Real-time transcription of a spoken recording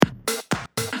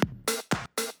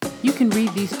You can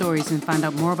read these stories and find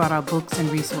out more about our books and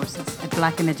resources at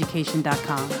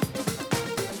blackineducation.com.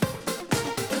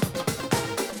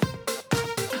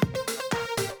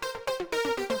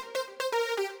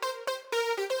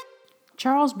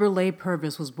 Charles Burleigh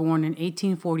Purvis was born in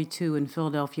 1842 in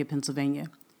Philadelphia, Pennsylvania.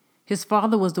 His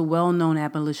father was the well-known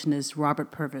abolitionist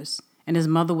Robert Purvis, and his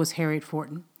mother was Harriet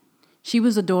Forten. She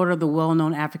was the daughter of the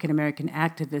well-known African-American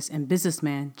activist and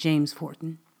businessman James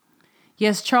Forten.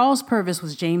 Yes, Charles Purvis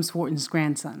was James Forten's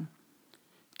grandson.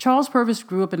 Charles Purvis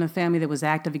grew up in a family that was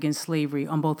active against slavery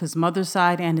on both his mother's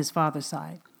side and his father's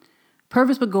side.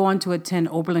 Purvis would go on to attend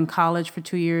Oberlin College for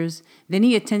 2 years. Then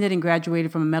he attended and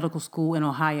graduated from a medical school in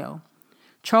Ohio.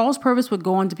 Charles Purvis would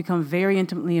go on to become very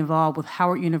intimately involved with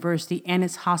Howard University and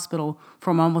its hospital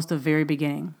from almost the very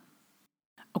beginning.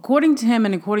 According to him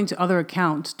and according to other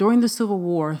accounts, during the Civil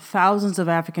War, thousands of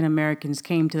African Americans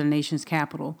came to the nation's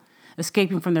capital,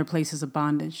 escaping from their places of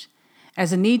bondage.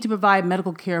 As the need to provide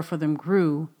medical care for them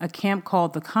grew, a camp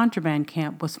called the Contraband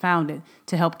Camp was founded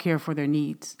to help care for their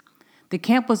needs. The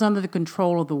camp was under the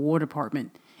control of the War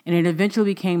Department, and it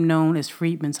eventually became known as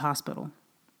Freedmen's Hospital.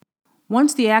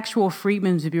 Once the actual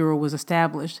Freedmen's Bureau was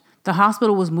established, the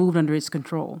hospital was moved under its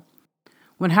control.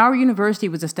 When Howard University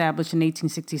was established in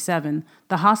 1867,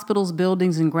 the hospital's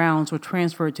buildings and grounds were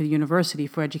transferred to the university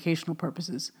for educational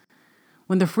purposes.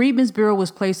 When the Freedmen's Bureau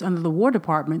was placed under the War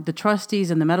Department, the trustees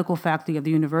and the medical faculty of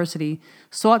the university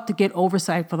sought to get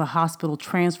oversight for the hospital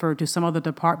transferred to some other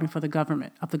department of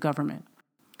the government.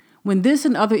 When this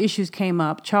and other issues came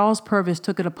up, Charles Purvis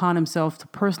took it upon himself to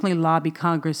personally lobby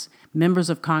members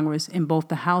of Congress in both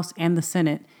the House and the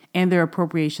Senate and their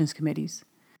appropriations committees.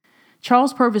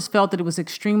 Charles Purvis felt that it was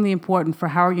extremely important for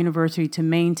Howard University to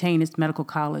maintain its medical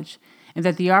college, and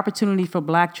that the opportunity for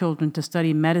Black children to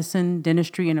study medicine,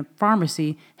 dentistry, and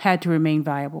pharmacy had to remain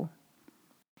viable.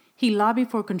 He lobbied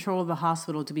for control of the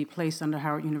hospital to be placed under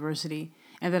Howard University,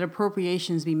 and that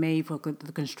appropriations be made for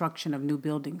the construction of new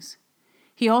buildings.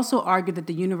 He also argued that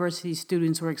the university's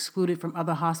students were excluded from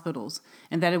other hospitals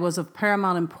and that it was of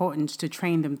paramount importance to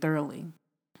train them thoroughly.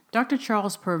 Dr.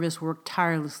 Charles Purvis worked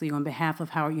tirelessly on behalf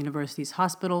of Howard University's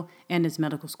hospital and its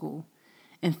medical school.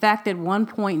 In fact, at one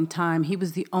point in time, he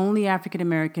was the only African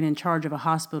American in charge of a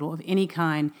hospital of any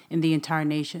kind in the entire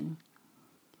nation.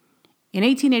 In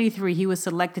 1883, he was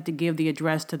selected to give the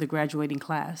address to the graduating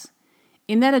class.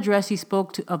 In that address, he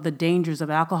spoke of the dangers of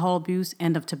alcohol abuse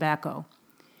and of tobacco.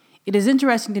 It is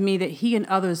interesting to me that he and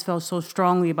others felt so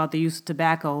strongly about the use of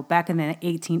tobacco back in the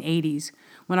 1880s,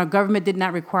 when our government did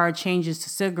not require changes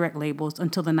to cigarette labels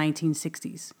until the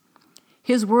 1960s.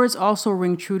 His words also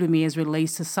ring true to me as it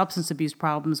relates to substance abuse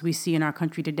problems we see in our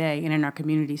country today and in our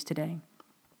communities today.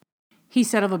 He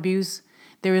said of abuse,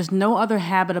 "There is no other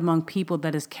habit among people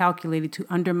that is calculated to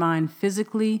undermine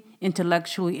physically,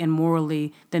 intellectually, and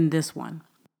morally than this one."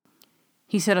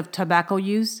 He said of tobacco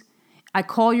use, "I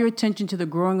call your attention to the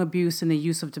growing abuse in the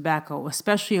use of tobacco,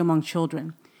 especially among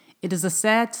children. It is a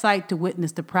sad sight to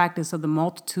witness the practice of the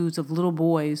multitudes of little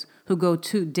boys who go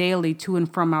daily to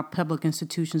and from our public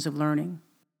institutions of learning."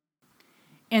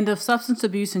 And of substance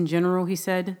abuse in general, he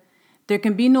said, "There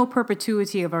can be no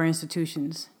perpetuity of our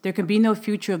institutions. There can be no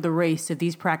future of the race if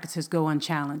these practices go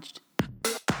unchallenged.